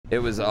It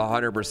was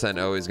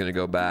 100% always going to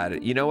go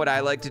bad. You know what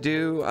I like to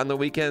do on the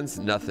weekends?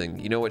 Nothing.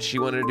 You know what she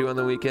wanted to do on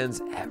the weekends?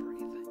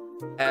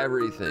 Everything.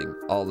 Everything.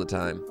 All the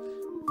time.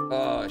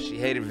 Oh, she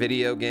hated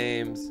video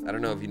games. I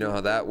don't know if you know how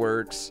that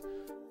works.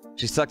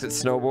 She sucked at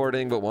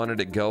snowboarding, but wanted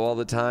to go all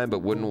the time, but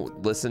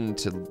wouldn't listen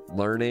to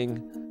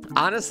learning.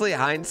 Honestly,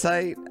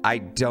 hindsight, I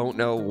don't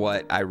know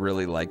what I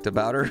really liked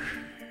about her.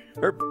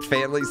 Her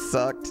family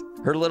sucked.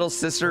 Her little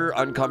sister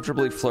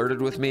uncomfortably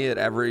flirted with me at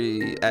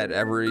every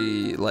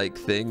like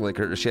thing. Like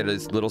she had a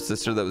little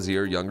sister that was a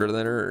year younger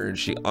than her, and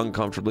she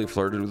uncomfortably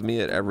flirted with me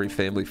at every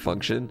family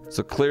function.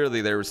 So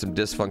clearly there was some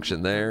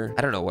dysfunction there.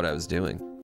 I don't know what I was doing.